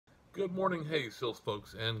Good morning, Hayes Hills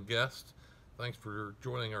folks and guests. Thanks for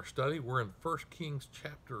joining our study. We're in 1 Kings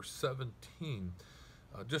chapter 17.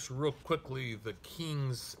 Just real quickly, the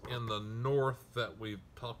kings in the north that we've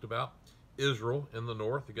talked about. Israel in the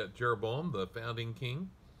north, you got Jeroboam, the founding king.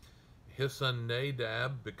 His son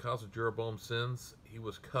Nadab, because of Jeroboam's sins, he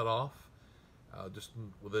was cut off just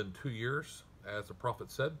within 2 years, as the prophet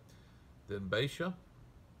said. Then Baasha,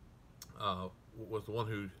 uh, was the one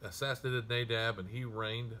who assassinated Nadab, and he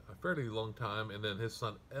reigned a fairly long time. And then his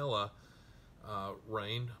son Elah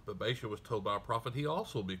reigned, but Baasha was told by a prophet he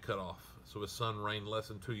also would be cut off. So his son reigned less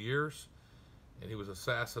than 2 years, and he was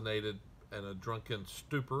assassinated in a drunken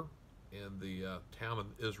stupor in the town of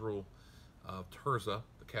Israel, Tirzah,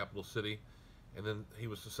 the capital city. And then he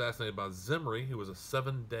was assassinated by Zimri, who was a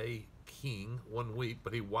 7-day king, 1 week,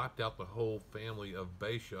 but he wiped out the whole family of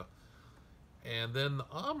Baasha. And then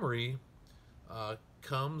Omri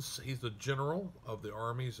comes. He's the general of the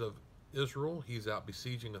armies of Israel. He's out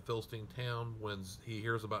besieging a Philistine town when he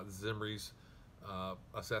hears about Zimri's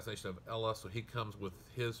assassination of Elah. So he comes with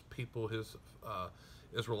his people, his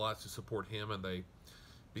Israelites, to support him, and they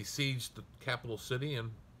besieged the capital city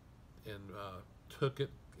and took it.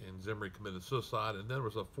 And Zimri committed suicide. And then there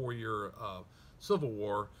was a 4-year civil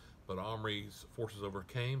war, but Omri's forces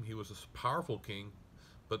overcame. He was a powerful king,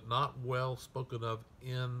 but not well spoken of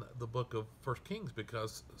in the book of First Kings,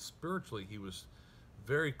 because spiritually he was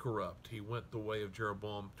very corrupt. He went the way of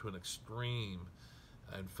Jeroboam to an extreme,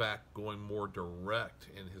 in fact, going more direct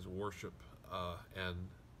in his worship and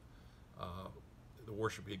uh, the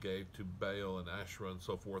worship he gave to Baal and Asherah and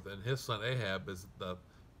so forth. And his son Ahab is the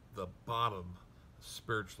bottom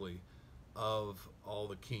spiritually of all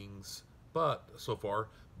the kings, but so far.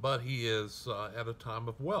 But he is at a time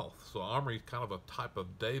of wealth. So Omri is kind of a type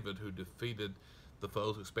of David who defeated the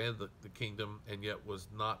foes, expanded the kingdom, and yet was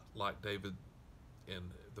not like David in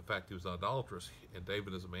the fact he was idolatrous. And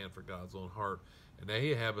David is a man for God's own heart. And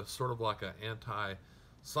Ahab is sort of like an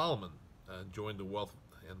anti-Solomon, enjoying the wealth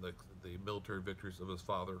and the military victories of his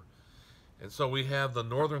father. And so we have the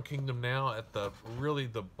northern kingdom now at the really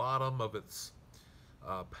the bottom of its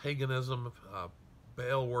paganism.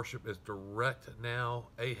 Baal worship is direct now.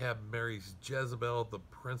 Ahab marries Jezebel, the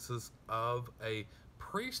princess of a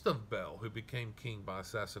priest of Baal who became king by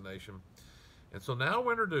assassination. And so now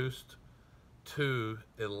we're introduced to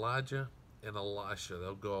Elijah and Elisha.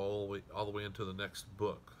 They'll go all the way into the next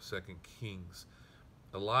book, Second Kings.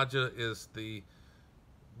 Elijah is the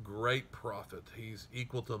great prophet. He's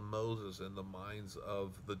equal to Moses in the minds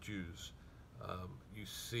of the Jews. You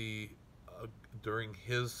see during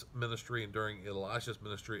his ministry and during Elisha's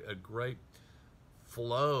ministry a great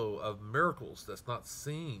flow of miracles that's not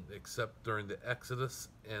seen except during the Exodus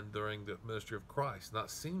and during the ministry of Christ. Not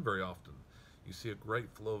seen very often. You see a great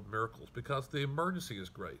flow of miracles because the emergency is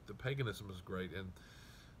great, the paganism is great, and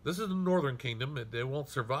this is the northern kingdom. They won't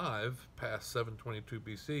survive past 722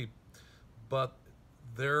 BC, but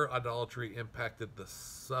their idolatry impacted the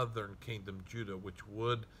southern kingdom, Judah, which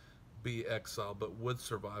would be exiled but would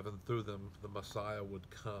survive, and through them the Messiah would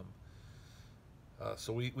come.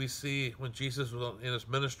 So we see when Jesus was in his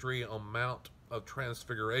ministry on Mount of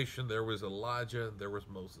Transfiguration, there was Elijah, there was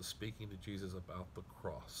Moses speaking to Jesus about the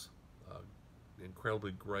cross.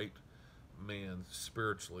 Incredibly great man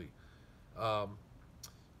spiritually.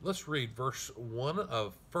 Let's read verse 1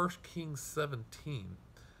 of 1 Kings 17.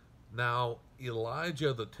 Now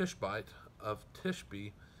Elijah the Tishbite of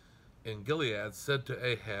Tishbe in Gilead said to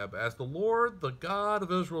Ahab, "As the Lord, the God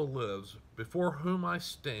of Israel lives, before whom I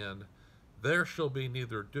stand, there shall be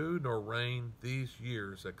neither dew nor rain these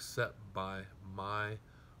years except by my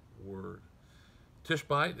word."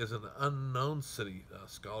 Tishbite is an unknown city.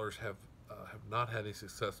 Scholars have not had any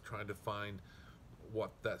success trying to find what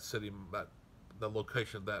that city, the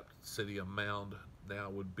location of that city, a mound now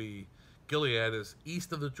would be. Gilead is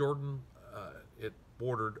east of the Jordan. It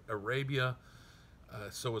bordered Arabia.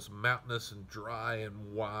 So it's mountainous and dry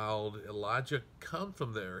and wild. Elijah comes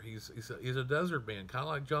from there. He's a desert man, kind of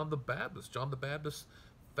like John the Baptist. John the Baptist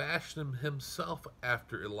fashioned himself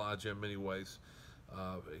after Elijah in many ways.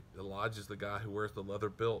 Elijah's the guy who wears the leather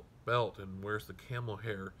belt and wears the camel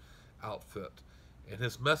hair outfit. And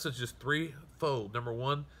his message is threefold. Number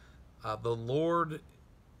one, the Lord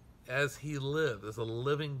as he lived, as a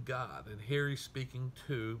living God. And here he's speaking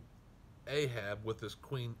to Ahab with his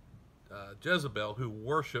queen Jezebel, who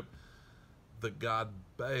worship the god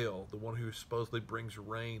Baal, the one who supposedly brings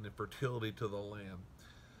rain and fertility to the land.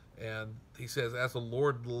 And he says, "As the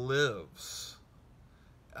Lord lives,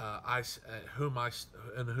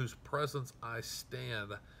 in whose presence I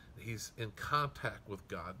stand." He's in contact with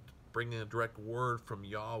God, bringing a direct word from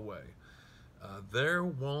Yahweh. There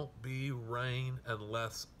won't be rain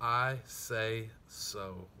unless I say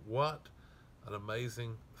so. What an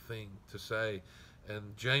amazing thing to say.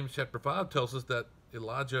 And James chapter 5 tells us that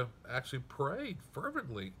Elijah actually prayed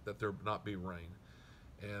fervently that there not be rain.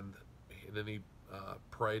 And then he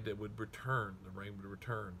prayed that it would return, the rain would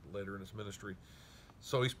return later in his ministry.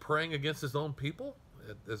 So he's praying against his own people.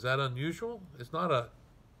 Is that unusual? It's not a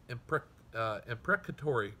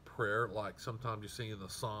imprecatory prayer like sometimes you see in the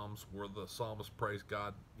Psalms where the psalmist prays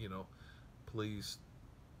God, please,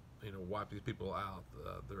 wipe these people out.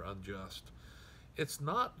 They're unjust. It's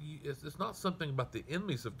not. It's not something about the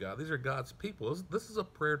enemies of God. These are God's people. This is a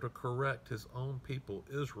prayer to correct His own people,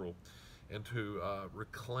 Israel, and to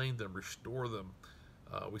reclaim them, restore them.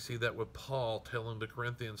 We see that with Paul telling the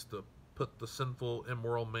Corinthians to put the sinful,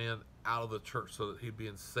 immoral man out of the church so that he'd be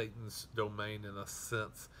in Satan's domain in a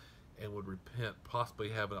sense and would repent, possibly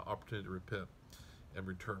have an opportunity to repent and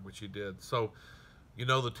return, which he did. So,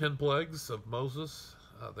 the 10 plagues of Moses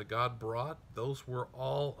that God brought, those were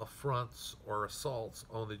all affronts or assaults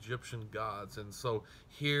on the Egyptian gods. And so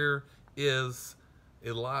here is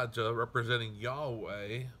Elijah representing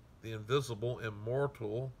Yahweh, the invisible,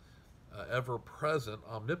 immortal, ever-present,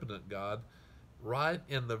 omnipotent God, right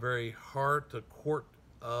in the very heart, the court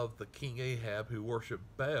of the king Ahab, who worshiped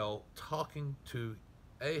Baal, talking to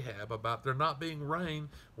Ahab about there not being rain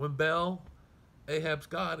when Baal, Ahab's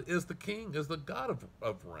God, is the king, is the God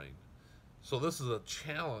of rain. So this is a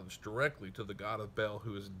challenge directly to the God of Baal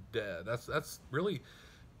who is dead. That's really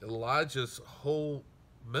Elijah's whole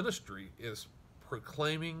ministry, is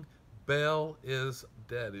proclaiming Baal is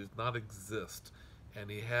dead. He does not exist, and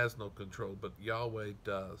he has no control, but Yahweh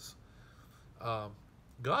does.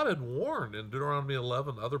 God had warned in Deuteronomy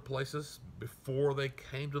 11, other places, before they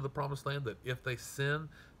came to the promised land, that if they sin,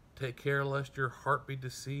 take care lest your heart be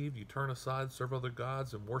deceived, you turn aside, serve other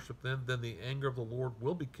gods, and worship them, then the anger of the Lord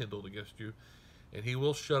will be kindled against you, and he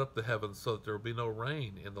will shut up the heavens so that there will be no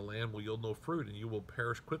rain, and the land will yield no fruit, and you will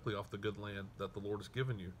perish quickly off the good land that the Lord has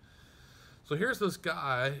given you. So here's this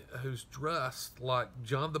guy who's dressed like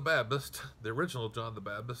John the Baptist, the original John the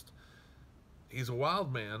Baptist. He's a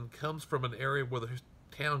wild man, comes from an area where the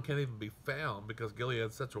town can't even be found because Gilead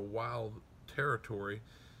is such a wild territory,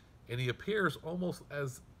 and he appears almost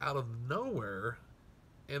as out of nowhere,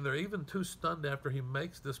 and they're even too stunned after he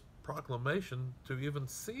makes this proclamation to even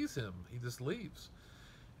seize him. He just leaves.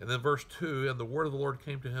 And then verse 2, and the word of the Lord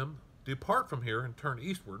came to him, depart from here and turn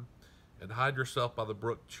eastward, and hide yourself by the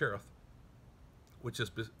brook Cherith, which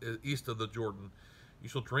is east of the Jordan. You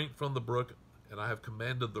shall drink from the brook, and I have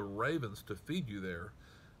commanded the ravens to feed you there.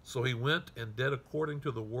 So he went and did according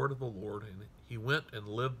to the word of the Lord, and he went and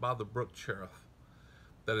lived by the brook Cherith,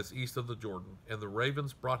 that is east of the Jordan. And the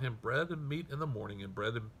ravens brought him bread and meat in the morning, and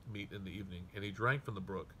bread and meat in the evening, and he drank from the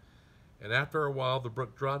brook. And after a while the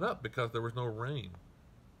brook dried up, because there was no rain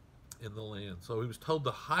in the land. So he was told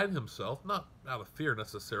to hide himself, not out of fear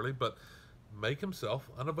necessarily, but make himself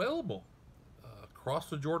unavailable.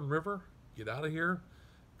 Cross the Jordan River, get out of here,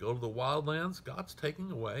 go to the wildlands. God's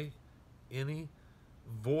taking away any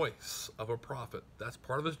voice of a prophet. That's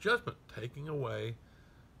part of his judgment, taking away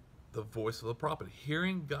the voice of the prophet.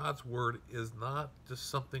 Hearing God's word is not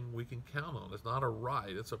just something we can count on. It's not a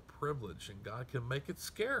right, it's a privilege, and God can make it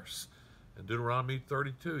scarce. In Deuteronomy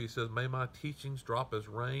 32, he says, may my teachings drop as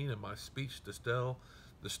rain, and my speech distill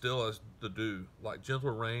as the dew, like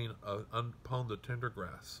gentle rain upon the tender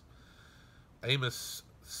grass. Amos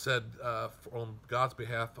said on God's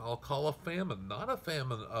behalf, I'll call a famine, not a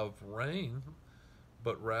famine of rain,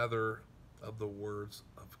 but rather of the words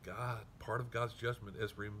of God. Part of God's judgment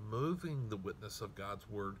is removing the witness of God's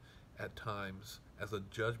word at times as a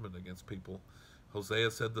judgment against people.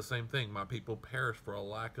 Hosea said the same thing. My people perish for a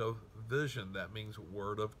lack of vision. That means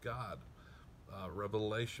word of God,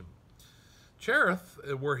 revelation. Cherith,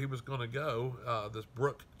 where he was going to go, this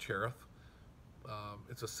brook Cherith,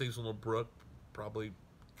 it's a seasonal brook, probably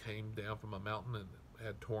came down from a mountain and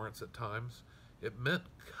had torrents at times. It meant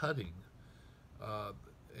cutting.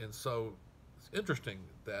 And so it's interesting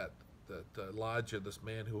that Elijah, this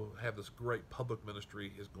man who had this great public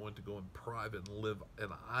ministry, is going to go in private and live in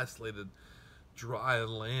an isolated, dry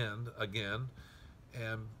land again.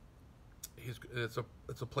 And it's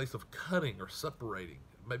a place of cutting or separating.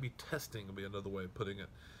 Maybe testing would be another way of putting it.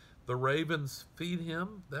 The ravens feed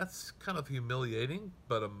him. That's kind of humiliating,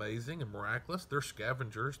 but amazing and miraculous. They're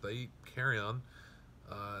scavengers. They eat carrion.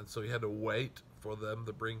 And so he had to wait for them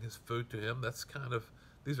to bring his food to him.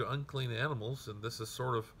 These are unclean animals, and this is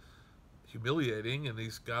sort of humiliating, and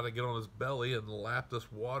he's got to get on his belly and lap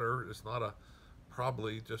this water. It's not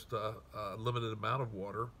probably just a limited amount of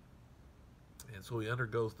water. And so he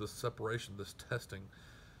undergoes this separation, this testing,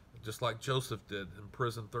 just like Joseph did in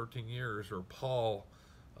prison 13 years, or Paul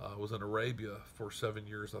was in Arabia for 7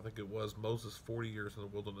 years, I think it was. Moses 40 years in the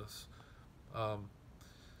wilderness. Um,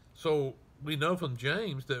 so we know from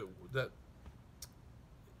James that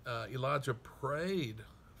Elijah prayed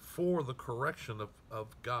for the correction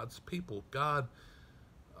of God's people. God,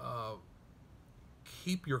 uh,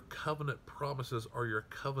 keep your covenant promises or your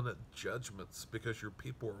covenant judgments, because your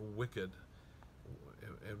people are wicked.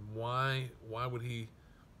 And why would he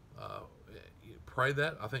uh, pray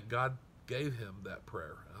that? I think God gave him that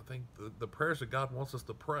prayer. I think the prayers that God wants us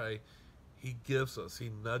to pray, he gives us, he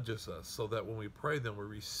nudges us, so that when we pray them, we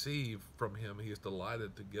receive from him. He is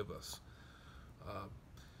delighted to give us. Uh,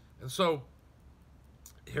 and so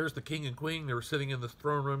here's the king and queen. They were sitting in this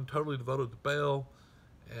throne room, totally devoted to Baal,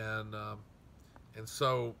 and and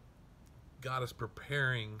so God is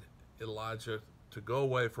preparing Elijah to go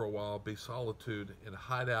away for a while, be solitude, and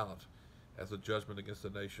hide out as a judgment against the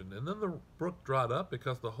nation. And then the brook dried up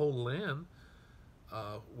because the whole land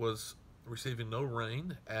was receiving no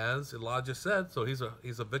rain, as Elijah said. So he's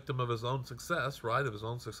a victim of his own success, right? Of his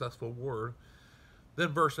own successful word. Then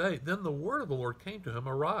verse 8, then the word of the Lord came to him,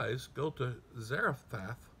 arise, go to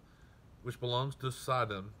Zarephath, which belongs to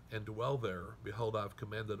Sidon, and dwell there. Behold, I've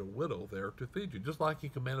commanded a widow there to feed you. Just like he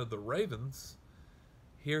commanded the ravens,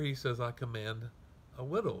 here he says, I command a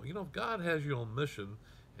widow. You know, if God has you on mission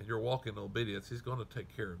and you're walking in obedience, he's going to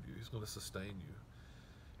take care of you. He's going to sustain you.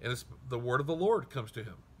 And it's the word of the Lord comes to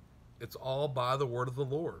him. It's all by the word of the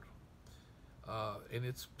Lord. And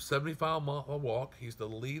it's 75-mile walk. He's to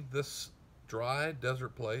leave this dry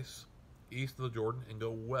desert place east of the Jordan and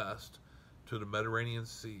go west to the Mediterranean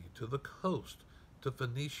Sea, to the coast, to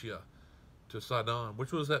Phoenicia, to Sidon,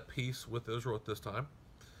 which was at peace with Israel at this time.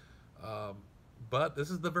 But this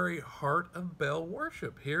is the very heart of Baal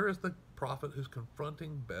worship. Here is the prophet who's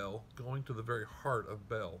confronting Baal, going to the very heart of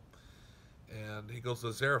Baal. And he goes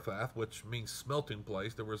to Zarephath, which means smelting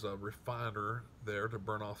place. There was a refiner there to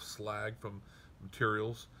burn off slag from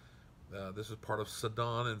materials. This is part of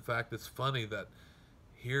Sidon. In fact, it's funny that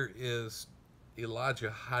here is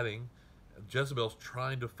Elijah hiding. Jezebel's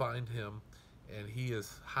trying to find him, and he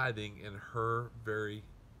is hiding in her very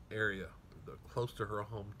area, close to her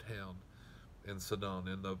hometown in Sidon,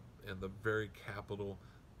 in the very capital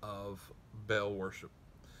of Baal worship.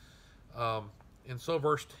 And so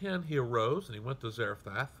verse 10, he arose and he went to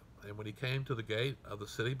Zarephath, and when he came to the gate of the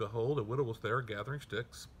city, behold, a widow was there gathering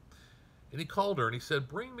sticks. And he called her, and he said,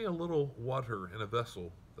 bring me a little water in a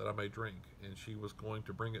vessel, that I may drink. And she was going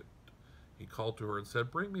to bring it. He called to her and said,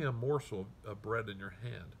 bring me a morsel of bread in your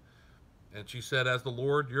hand. And she said, as the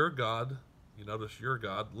Lord your God, you notice your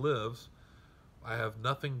God, lives, I have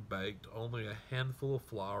nothing baked, only a handful of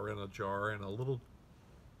flour in a jar and a little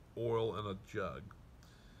oil in a jug.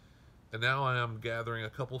 And now I am gathering a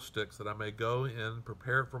couple sticks, that I may go in,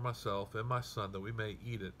 prepare it for myself and my son, that we may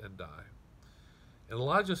eat it and die. And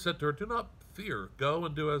Elijah said to her, do not fear, go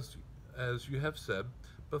and do as you have said,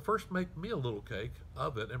 but first make me a little cake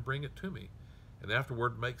of it and bring it to me, and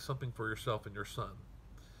afterward make something for yourself and your son.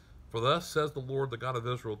 For thus says the Lord, the God of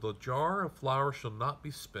Israel, the jar of flour shall not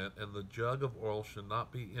be spent, and the jug of oil shall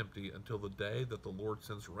not be empty, until the day that the Lord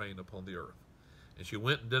sends rain upon the earth. And she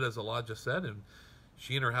went and did as Elijah said, and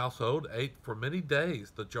she and her household ate for many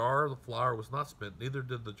days. The jar of the flour was not spent, neither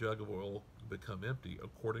did the jug of oil become empty,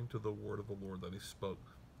 according to the word of the Lord that he spoke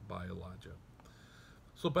by Elijah.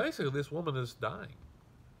 So basically, this woman is dying.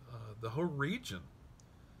 The whole region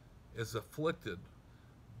is afflicted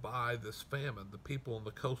by this famine. The people in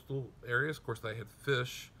the coastal areas, of course, they had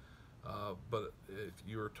fish, but if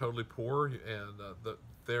you were totally poor, and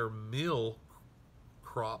their meal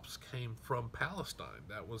crops came from Palestine.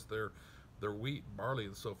 That was their wheat, barley,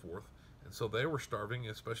 and so forth. And so they were starving,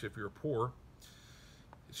 especially if you're poor.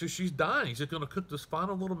 So she's dying. She's going to cook this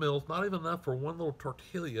final little meal. It's not even enough for one little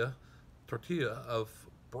tortilla of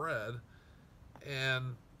bread.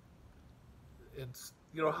 And it's,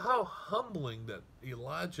 you know, how humbling that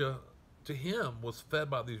Elijah, to him, was fed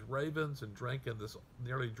by these ravens and drank in this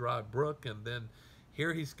nearly dry brook. And then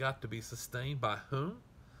here he's got to be sustained by whom?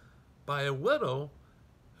 By a widow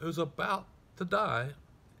who's about to die.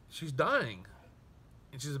 She's dying,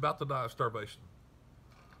 and she's about to die of starvation.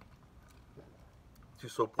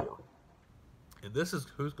 She's so poor. And this is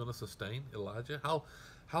who's going to sustain Elijah?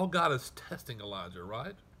 How God is testing Elijah,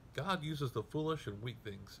 right? God uses the foolish and weak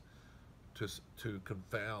things to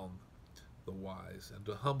confound the wise and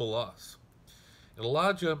to humble us. And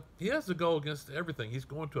Elijah, he has to go against everything. He's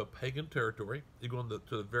going to a pagan territory. He's going to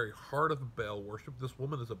the very heart of Baal worship. This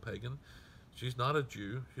woman is a pagan. She's not a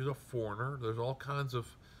Jew. She's a foreigner. There's all kinds of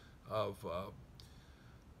of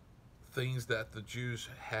things that the Jews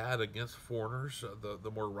had against foreigners,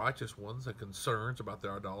 the more righteous ones, and concerns about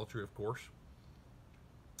their idolatry, of course.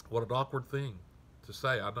 What an awkward thing to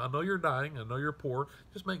say. I know you're dying. I know you're poor.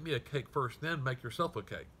 Just make me a cake first, then make yourself a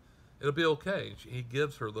cake. It'll be okay. He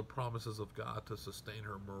gives her the promises of God to sustain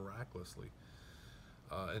her miraculously.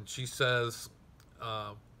 And she says,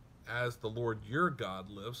 as the Lord your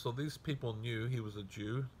God lives. So these people knew he was a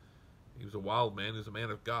Jew. He was a wild man. He was a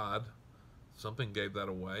man of God. Something gave that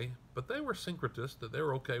away. But they were syncretists, that they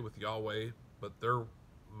were okay with Yahweh, but their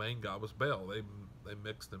main god was Baal. They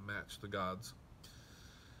mixed and matched the gods.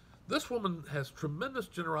 This woman has tremendous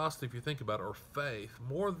generosity, if you think about it, or faith,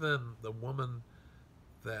 more than the woman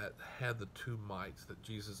that had the two mites that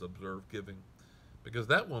Jesus observed giving. Because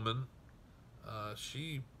that woman,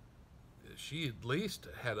 she at least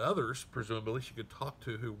had others, presumably, she could talk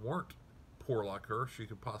to who weren't poor like her. She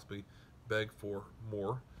could possibly beg for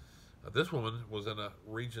more. This woman was in a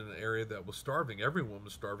region, an area that was starving. Everyone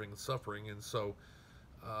was starving and suffering, and so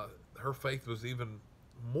her faith was even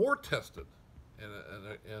more tested.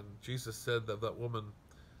 And Jesus said that that woman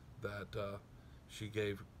that she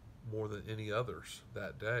gave more than any others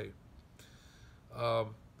that day.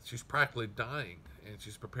 She's practically dying, and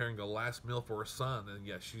she's preparing the last meal for her son, and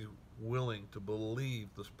yet she's willing to believe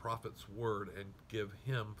this prophet's word and give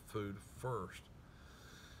him food first.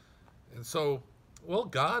 And so, well,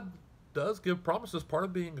 God does give promises. Part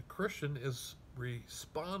of being a Christian is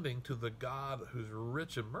responding to the God who's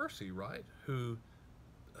rich in mercy, right? Who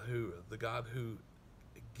the God who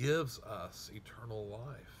gives us eternal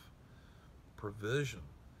life, provision.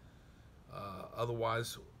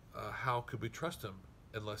 Otherwise, how could we trust him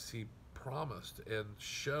unless he promised and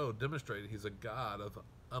demonstrated he's a God of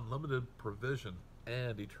unlimited provision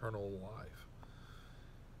and eternal life?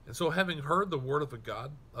 And so, having heard the word of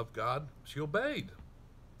God, she obeyed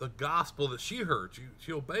the gospel that she heard.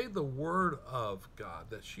 She obeyed the word of God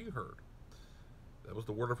that she heard. That was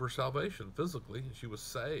the word of her salvation physically. She was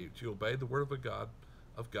saved. She obeyed the word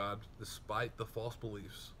of God despite the false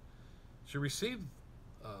beliefs. She received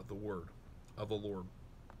the word of the Lord.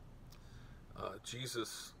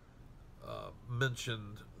 Jesus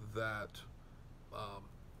mentioned that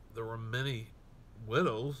there were many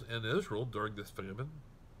widows in Israel during this famine,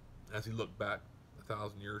 as he looked back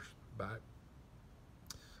 1,000 years back.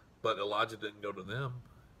 But Elijah didn't go to them.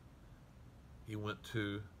 He went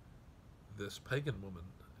to this pagan woman.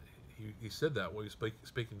 He said that while he was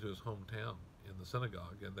speaking to his hometown in the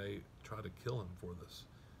synagogue, and they tried to kill him for this.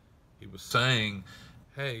 He was saying,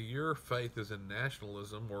 hey, your faith is in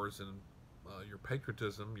nationalism, or is in your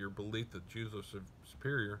patriotism, your belief that Jews are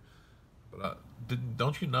superior. But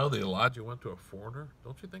don't you know that Elijah went to a foreigner?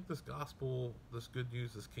 Don't you think this gospel, this good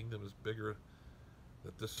news, this kingdom is bigger?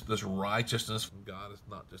 That this righteousness from God is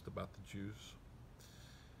not just about the Jews.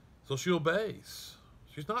 So she obeys.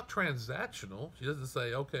 She's not transactional. She doesn't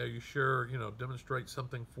say, okay, are you sure, demonstrate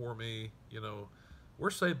something for me. We're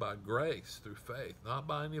saved by grace through faith, not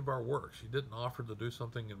by any of our works. She didn't offer to do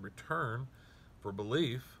something in return for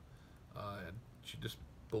belief. And she just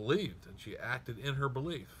believed, and she acted in her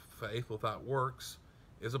belief. Faith without works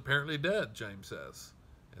is apparently dead, James says.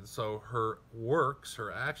 And so her works,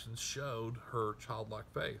 her actions showed her childlike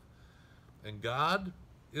faith. And God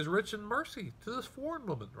is rich in mercy to this foreign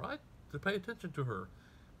woman, right? To pay attention to her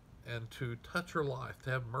and to touch her life,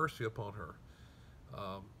 to have mercy upon her.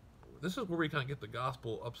 This is where we kind of get the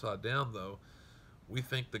gospel upside down, though. We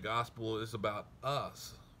think the gospel is about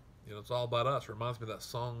us. It's all about us. It reminds me of that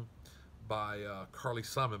song by Carly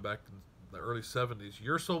Simon back in the early 70s.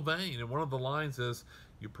 You're so vain. And one of the lines is,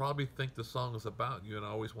 you probably think the song is about you. And I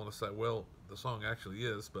always want to say, well, the song actually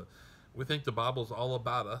is, but we think the Bible is all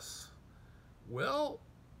about us. Well,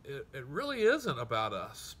 it really isn't about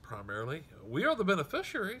us primarily. We are the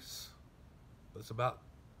beneficiaries, but it's about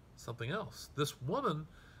something else. This woman,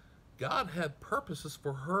 God had purposes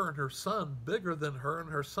for her and her son bigger than her and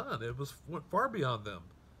her son. It went far beyond them.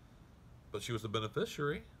 But she was the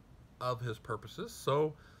beneficiary of his purposes.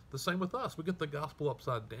 So the same with us. We get the gospel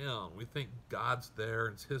upside down. We think God's there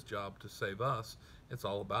and it's his job to save us. It's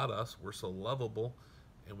all about us. We're so lovable,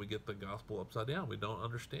 and we get the gospel upside down. We don't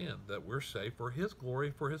understand that we're saved for his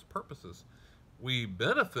glory, for his purposes. We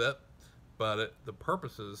benefit, but the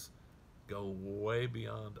purposes go way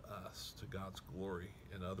beyond us to God's glory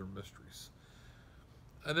and other mysteries.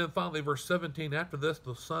 And then finally, verse 17, after this,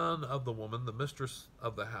 the son of the woman, the mistress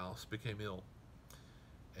of the house, became ill.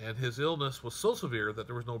 And his illness was so severe that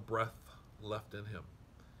there was no breath left in him.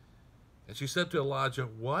 And she said to Elijah,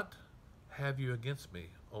 what have you against me,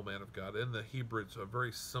 O man of God? In the Hebrew, it's a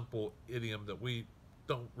very simple idiom that we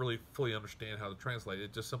don't really fully understand how to translate it.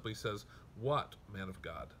 It just simply says, "What, man of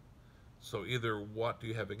God?" So either "What do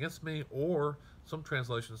you have against me?" or some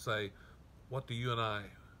translations say, "What do you and I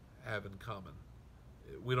have in common?"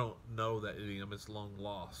 We don't know that idiom. It's long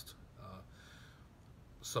lost.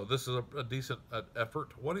 So this is a decent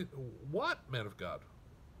effort. What, man of God?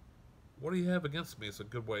 What do you have against me? It's a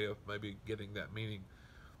good way of maybe getting that meaning.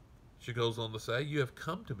 She goes on to say, "You have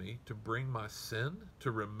come to me to bring my sin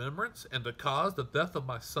to remembrance and to cause the death of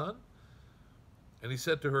my son." And he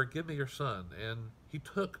said to her, "Give me your son." And he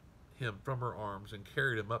took him from her arms and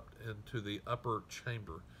carried him up into the upper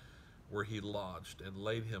chamber where he lodged and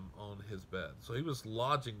laid him on his bed. So he was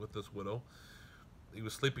lodging with this widow. He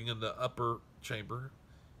was sleeping in the upper chamber.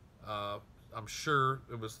 I'm sure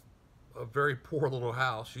it was a very poor little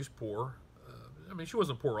house. She's poor. I mean, she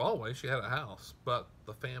wasn't poor always. She had a house, but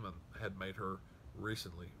the famine had made her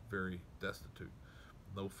recently very destitute.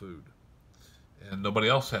 No food. And nobody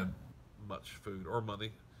else had much food or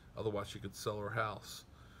money. Otherwise, she could sell her house.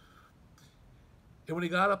 And when he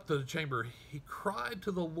got up to the chamber, he cried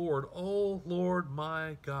to the Lord, "O Lord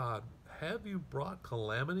my God, have you brought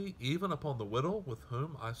calamity even upon the widow with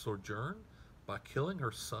whom I sojourn by killing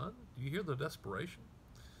her son?" Do you hear the desperation?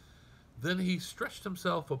 Then he stretched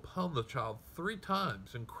himself upon the child 3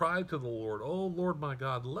 times and cried to the Lord, "O Lord my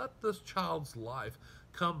God, let this child's life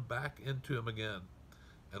come back into him again."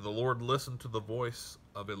 And the Lord listened to the voice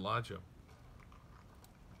of Elijah.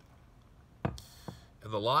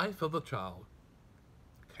 And the life of the child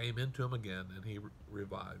came into him again, and he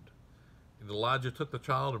revived. And Elijah took the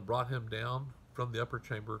child and brought him down from the upper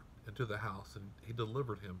chamber into the house, and he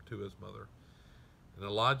delivered him to his mother. And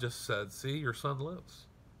Elijah said, "See, your son lives."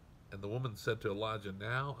 And the woman said to Elijah,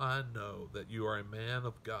 "Now I know that you are a man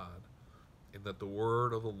of God, and that the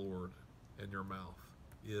word of the Lord in your mouth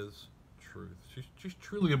is truth." She's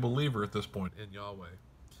truly a believer at this point in Yahweh.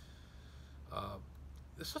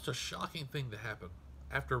 It's such a shocking thing to happen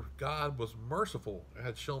after God was merciful,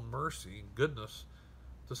 had shown mercy and goodness,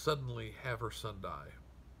 to suddenly have her son die.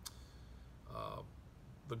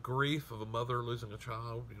 The grief of a mother losing a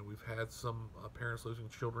child. We've had some parents losing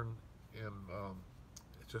children, and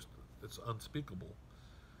it's unspeakable.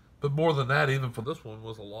 But more than that, even for this one,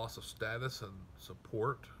 was a loss of status and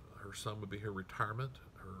support. Her son would be her retirement,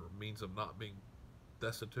 her means of not being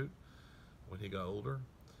destitute when he got older.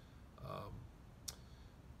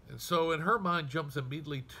 And so in her mind jumps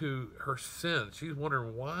immediately to her sin. She's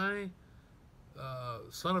wondering why,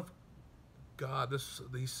 Son of God,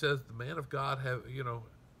 he says, "The man of God, have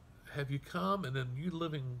you come, and then you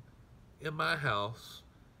living in my house,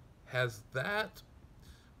 has that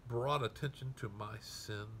brought attention to my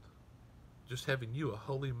sin? Just having you, a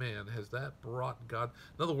holy man, has that brought God?"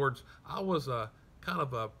 In other words, I was a kind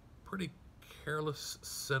of a pretty careless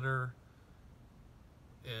sinner,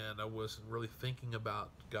 and I wasn't really thinking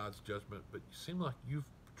about God's judgment, but you seem like you've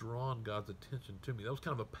drawn God's attention to me. That was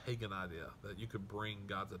kind of a pagan idea, that you could bring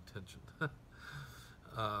God's attention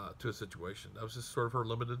to a situation. That was just sort of her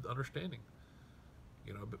limited understanding.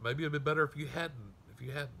 But maybe it'd be better if you hadn't.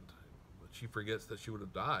 But she forgets that she would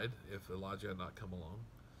have died if Elijah had not come along.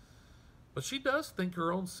 But she does think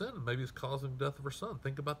her own sin maybe is causing the death of her son.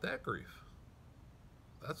 Think about that grief.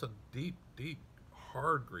 That's a deep, deep,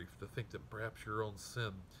 hard grief, to think that perhaps your own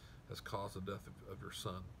sin has caused the death of your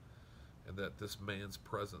son, and that this man's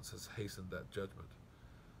presence has hastened that judgment.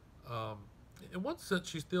 In one sense,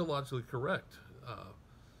 she's theologically correct.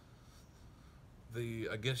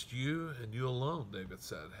 Against you and you alone, David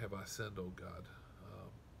said, have I sinned, O God.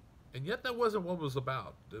 And yet that wasn't what it was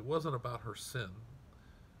about. It wasn't about her sin.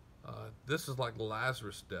 This is like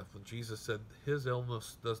Lazarus' death, when Jesus said his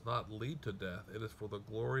illness does not lead to death. It is for the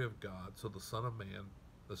glory of God, so the Son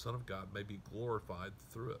of God, may be glorified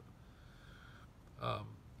through it.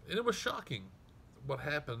 And it was shocking what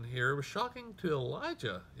happened here. It was shocking to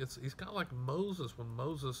Elijah. He's kind of like Moses, when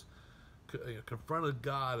Moses confronted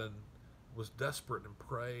God and was desperate and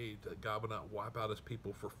prayed that God would not wipe out his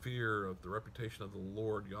people for fear of the reputation of the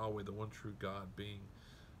Lord, Yahweh, the one true God, being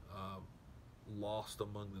lost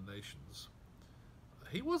among the nations.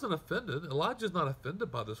 He wasn't offended. Elijah's not offended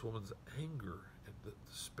by this woman's anger and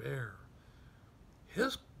despair.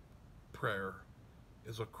 His prayer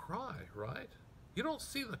is a cry, right? You don't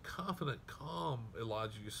see the confident, calm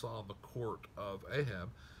Elijah you saw in the court of Ahab,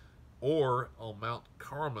 or on Mount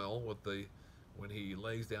Carmel when he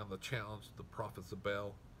lays down the challenge to the prophets of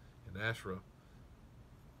Baal and Asherah.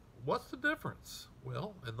 What's the difference?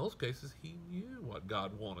 Well, in those cases, he knew what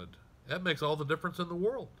God wanted. That makes all the difference in the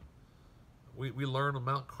world. We learn on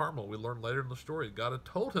Mount Carmel, we learn later in the story, God had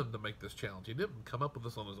told him to make this challenge. He didn't come up with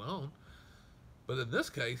this on his own. But in this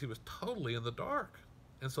case, he was totally in the dark.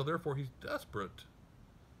 And so therefore he's desperate.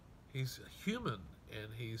 He's human,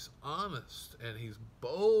 and he's honest, and he's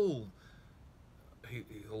bold.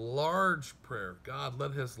 Large prayer. God,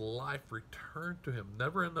 let his life return to him.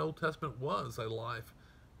 Never in the Old Testament was a life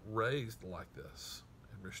raised like this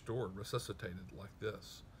and restored, resuscitated like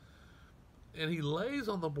this. And he lays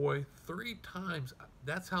on the boy 3 times.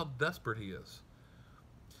 That's how desperate he is.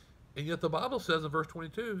 And yet the Bible says in verse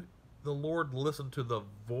 22, the Lord listened to the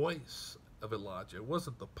voice of Elijah. It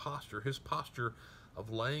wasn't the posture. His posture of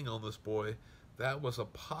laying on this boy, that was a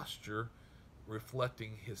posture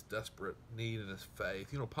reflecting his desperate need and his faith.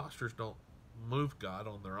 Postures don't move God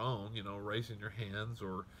on their own, raising your hands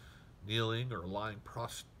or kneeling or lying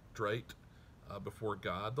prostrate before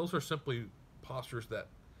God. Those are simply postures that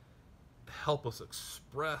help us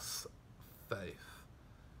express faith,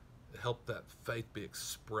 help that faith be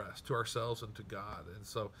expressed to ourselves and to God. And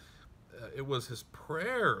so it was his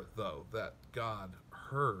prayer, though, that God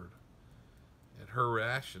heard. And her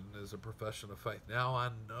reaction is a profession of faith. Now I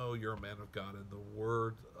know you're a man of God, and the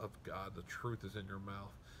word of God, the truth, is in your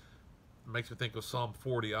mouth. It makes me think of Psalm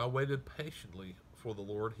 40. I waited patiently for the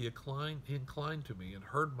Lord. He inclined to me and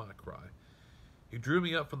heard my cry. He drew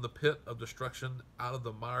me up from the pit of destruction, out of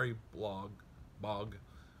the miry bog,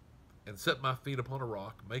 and set my feet upon a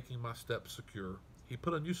rock, making my steps secure. He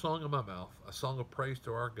put a new song in my mouth, a song of praise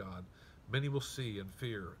to our God. Many will see and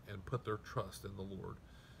fear and put their trust in the Lord.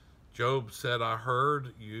 Job said, I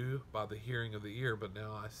heard you by the hearing of the ear, but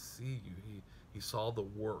now I see you. He saw the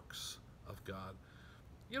works of God.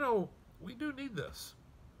 We do need this.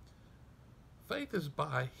 Faith is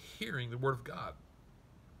by hearing the word of God.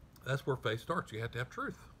 That's where faith starts. You have to have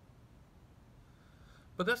truth.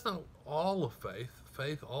 But that's not all of faith.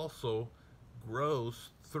 Faith also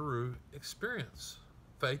grows through experience.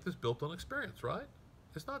 Faith is built on experience, right?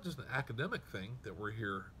 It's not just an academic thing that we're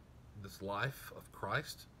here in this life of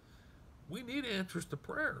Christ. We need answers to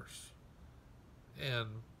prayers. And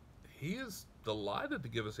he is delighted to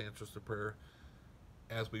give us answers to prayer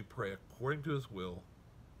as we pray according to his will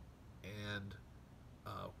and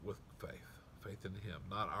with faith in him,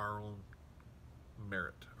 not our own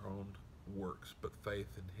merit, our own works, but faith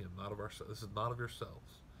in him, not of ourselves. This is not of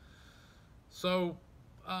yourselves. So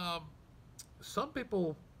some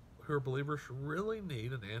people who are believers really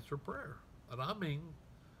need an answered prayer. And I mean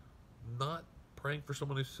not praying for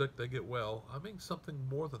someone who's sick, they get well. I mean something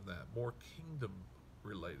more than that, more kingdom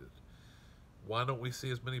related. Why don't we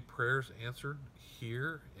see as many prayers answered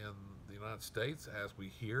here in the United States as we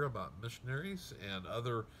hear about missionaries and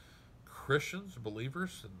other Christians,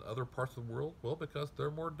 believers in other parts of the world? Well, because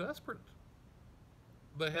they're more desperate.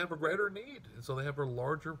 They have a greater need, and so they have a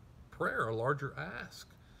larger prayer, a larger ask.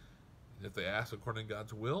 And if they ask according to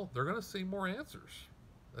God's will, they're going to see more answers.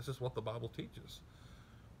 That's just what the Bible teaches.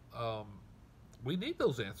 We need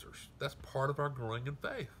those answers. That's part of our growing in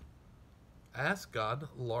faith. Ask God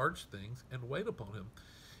large things and wait upon him.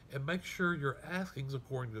 And make sure your askings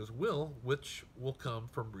according to his will, which will come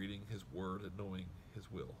from reading his word and knowing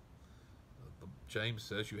his will. James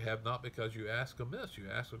says, you have not because you ask amiss. You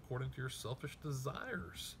ask according to your selfish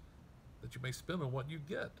desires, that you may spend on what you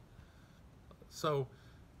get. So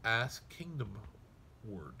ask kingdom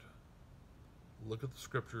word. Look at the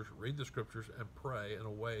scriptures, read the scriptures, and pray in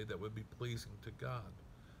a way that would be pleasing to God.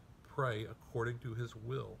 Pray according to his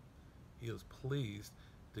will. He is pleased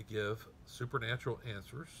to give supernatural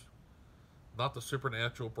answers. Not the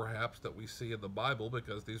supernatural, perhaps, that we see in the Bible,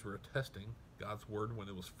 because these were attesting God's word when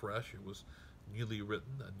it was fresh. It was newly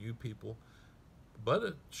written, a new people. But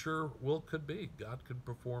it sure could be. God could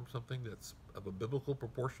perform something that's of a biblical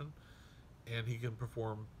proportion, and he can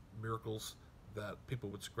perform miracles that people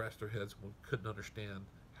would scratch their heads and couldn't understand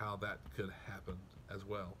how that could happen as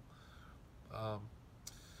well.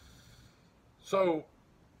 So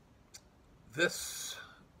this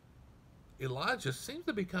Elijah seems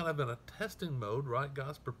to be kind of in a testing mode, right?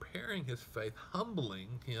 God's preparing his faith, humbling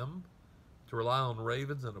him to rely on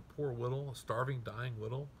ravens and a poor widow, a starving, dying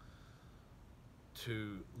widow,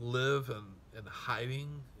 to live in hiding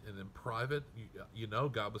and in private.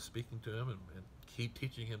 God was speaking to him and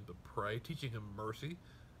teaching him to pray, teaching him mercy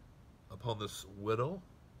upon this widow,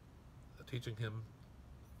 teaching him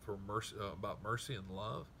for mercy, about mercy and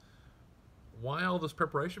love. Why all this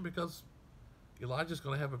preparation? Because Elijah's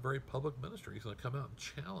going to have a very public ministry. He's going to come out and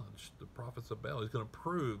challenge the prophets of Baal. He's going to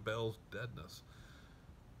prove Baal's deadness.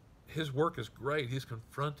 His work is great. He's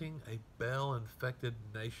confronting a Baal-infected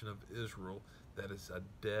nation of Israel that is a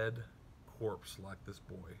dead corpse like this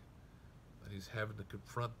boy. And he's having to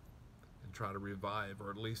confront and try to revive, or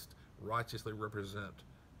at least righteously represent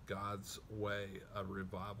God's way of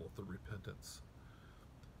revival through repentance.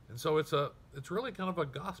 And so it's really kind of a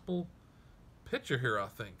gospel picture here, I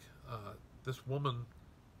think. This woman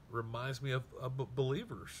reminds me of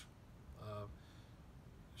believers. Uh,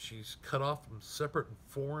 she's cut off from separate and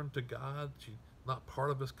foreign to God. She's not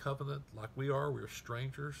part of his covenant like we are. We are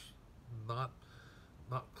strangers, not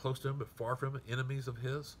not close to him, but far from him, enemies of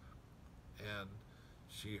his. And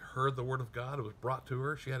she heard the word of God. It was brought to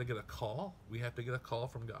her. She had to get a call. We have to get a call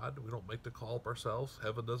from God. We don't make the call up ourselves.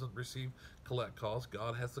 Heaven doesn't collect calls.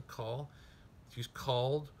 God has the call. She's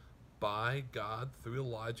called by God through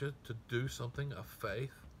Elijah to do something of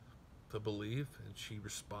faith, to believe, and she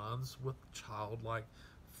responds with childlike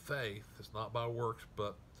faith. It's not by works,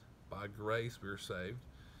 but by grace we are saved.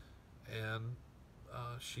 And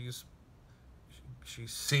she's she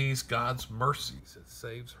sees God's mercies. It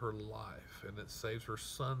saves her life, and it saves her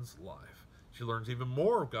son's life. She learns even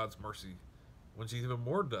more of God's mercy when she's even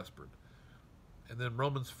more desperate. And then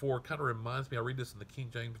Romans 4 kind of reminds me, I read this in the King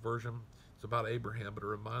James Version. It's about Abraham, but it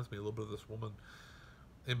reminds me a little bit of this woman.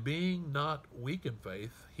 And being not weak in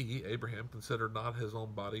faith, he, Abraham, considered not his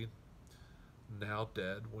own body now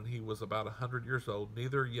dead when he was about 100 years old,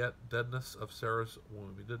 neither yet deadness of Sarah's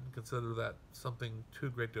womb. He didn't consider that something too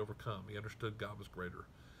great to overcome. He understood God was greater.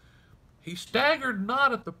 He staggered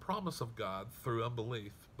not at the promise of God through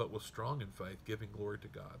unbelief, but was strong in faith, giving glory to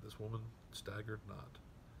God. This woman staggered not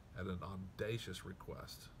at an audacious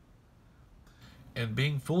request. And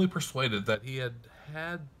being fully persuaded that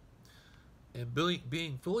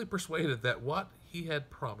being fully persuaded that what he had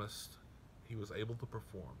promised, he was able to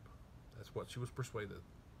perform. That's what she was persuaded,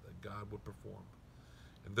 that God would perform.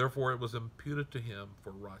 And therefore it was imputed to him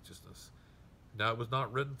for righteousness. Now it was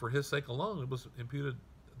not written for his sake alone, it was imputed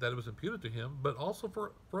to him, but also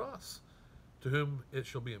for us, to whom it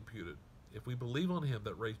shall be imputed. If we believe on him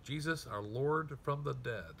that raised Jesus our Lord from the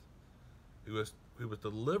dead, who was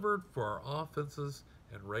delivered for our offenses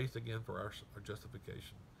and raised again for our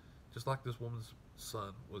justification. Just like this woman's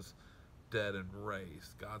son was dead and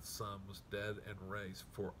raised, God's son was dead and raised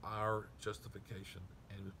for our justification,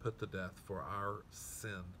 and he was put to death for our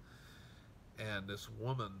sin. And this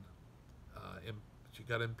woman, she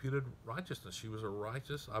got imputed righteousness. She was a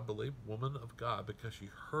righteous, I believe, woman of God because she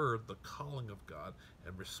heard the calling of God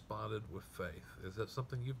and responded with faith. Is that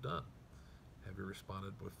something you've done? Have you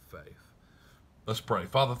responded with faith? Let's pray.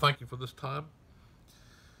 Father, thank you for this time.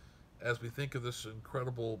 As we think of this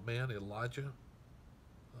incredible man, Elijah,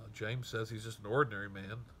 James says he's just an ordinary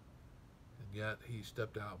man, and yet he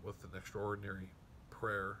stepped out with an extraordinary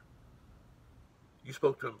prayer. You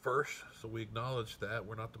spoke to him first, so we acknowledge that.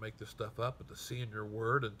 We're not to make this stuff up, but to see in your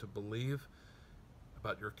word and to believe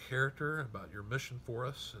about your character, about your mission for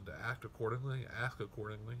us, and to act accordingly, ask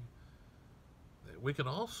accordingly. We can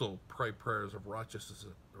also pray prayers of righteousness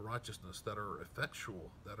that are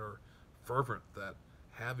effectual, that are fervent, that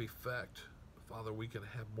have effect. Father, we can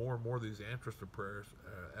have more and more of these answers to prayers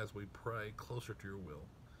as we pray closer to your will.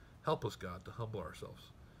 Help us, God, to humble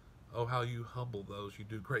ourselves. Oh, how you humble those you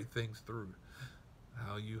do great things through.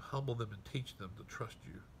 How you humble them and teach them to trust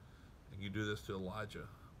you. And you do this to Elijah.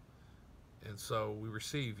 And so we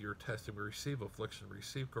receive your testing, we receive affliction, we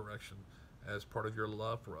receive correction as part of your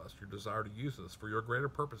love for us, your desire to use us for your greater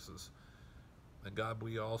purposes. And God,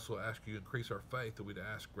 we also ask you to increase our faith, that we'd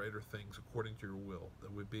ask greater things according to your will,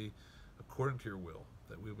 that we'd be according to your will,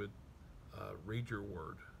 that we would read your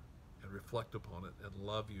word and reflect upon it and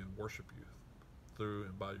love you and worship you through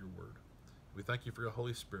and by your word. We thank you for your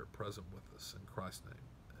Holy Spirit present with us. In Christ's name,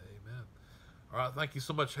 amen. All right, thank you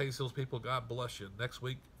so much, Hayes Hills people. God bless you. Next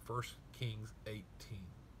week, 1 Kings 18.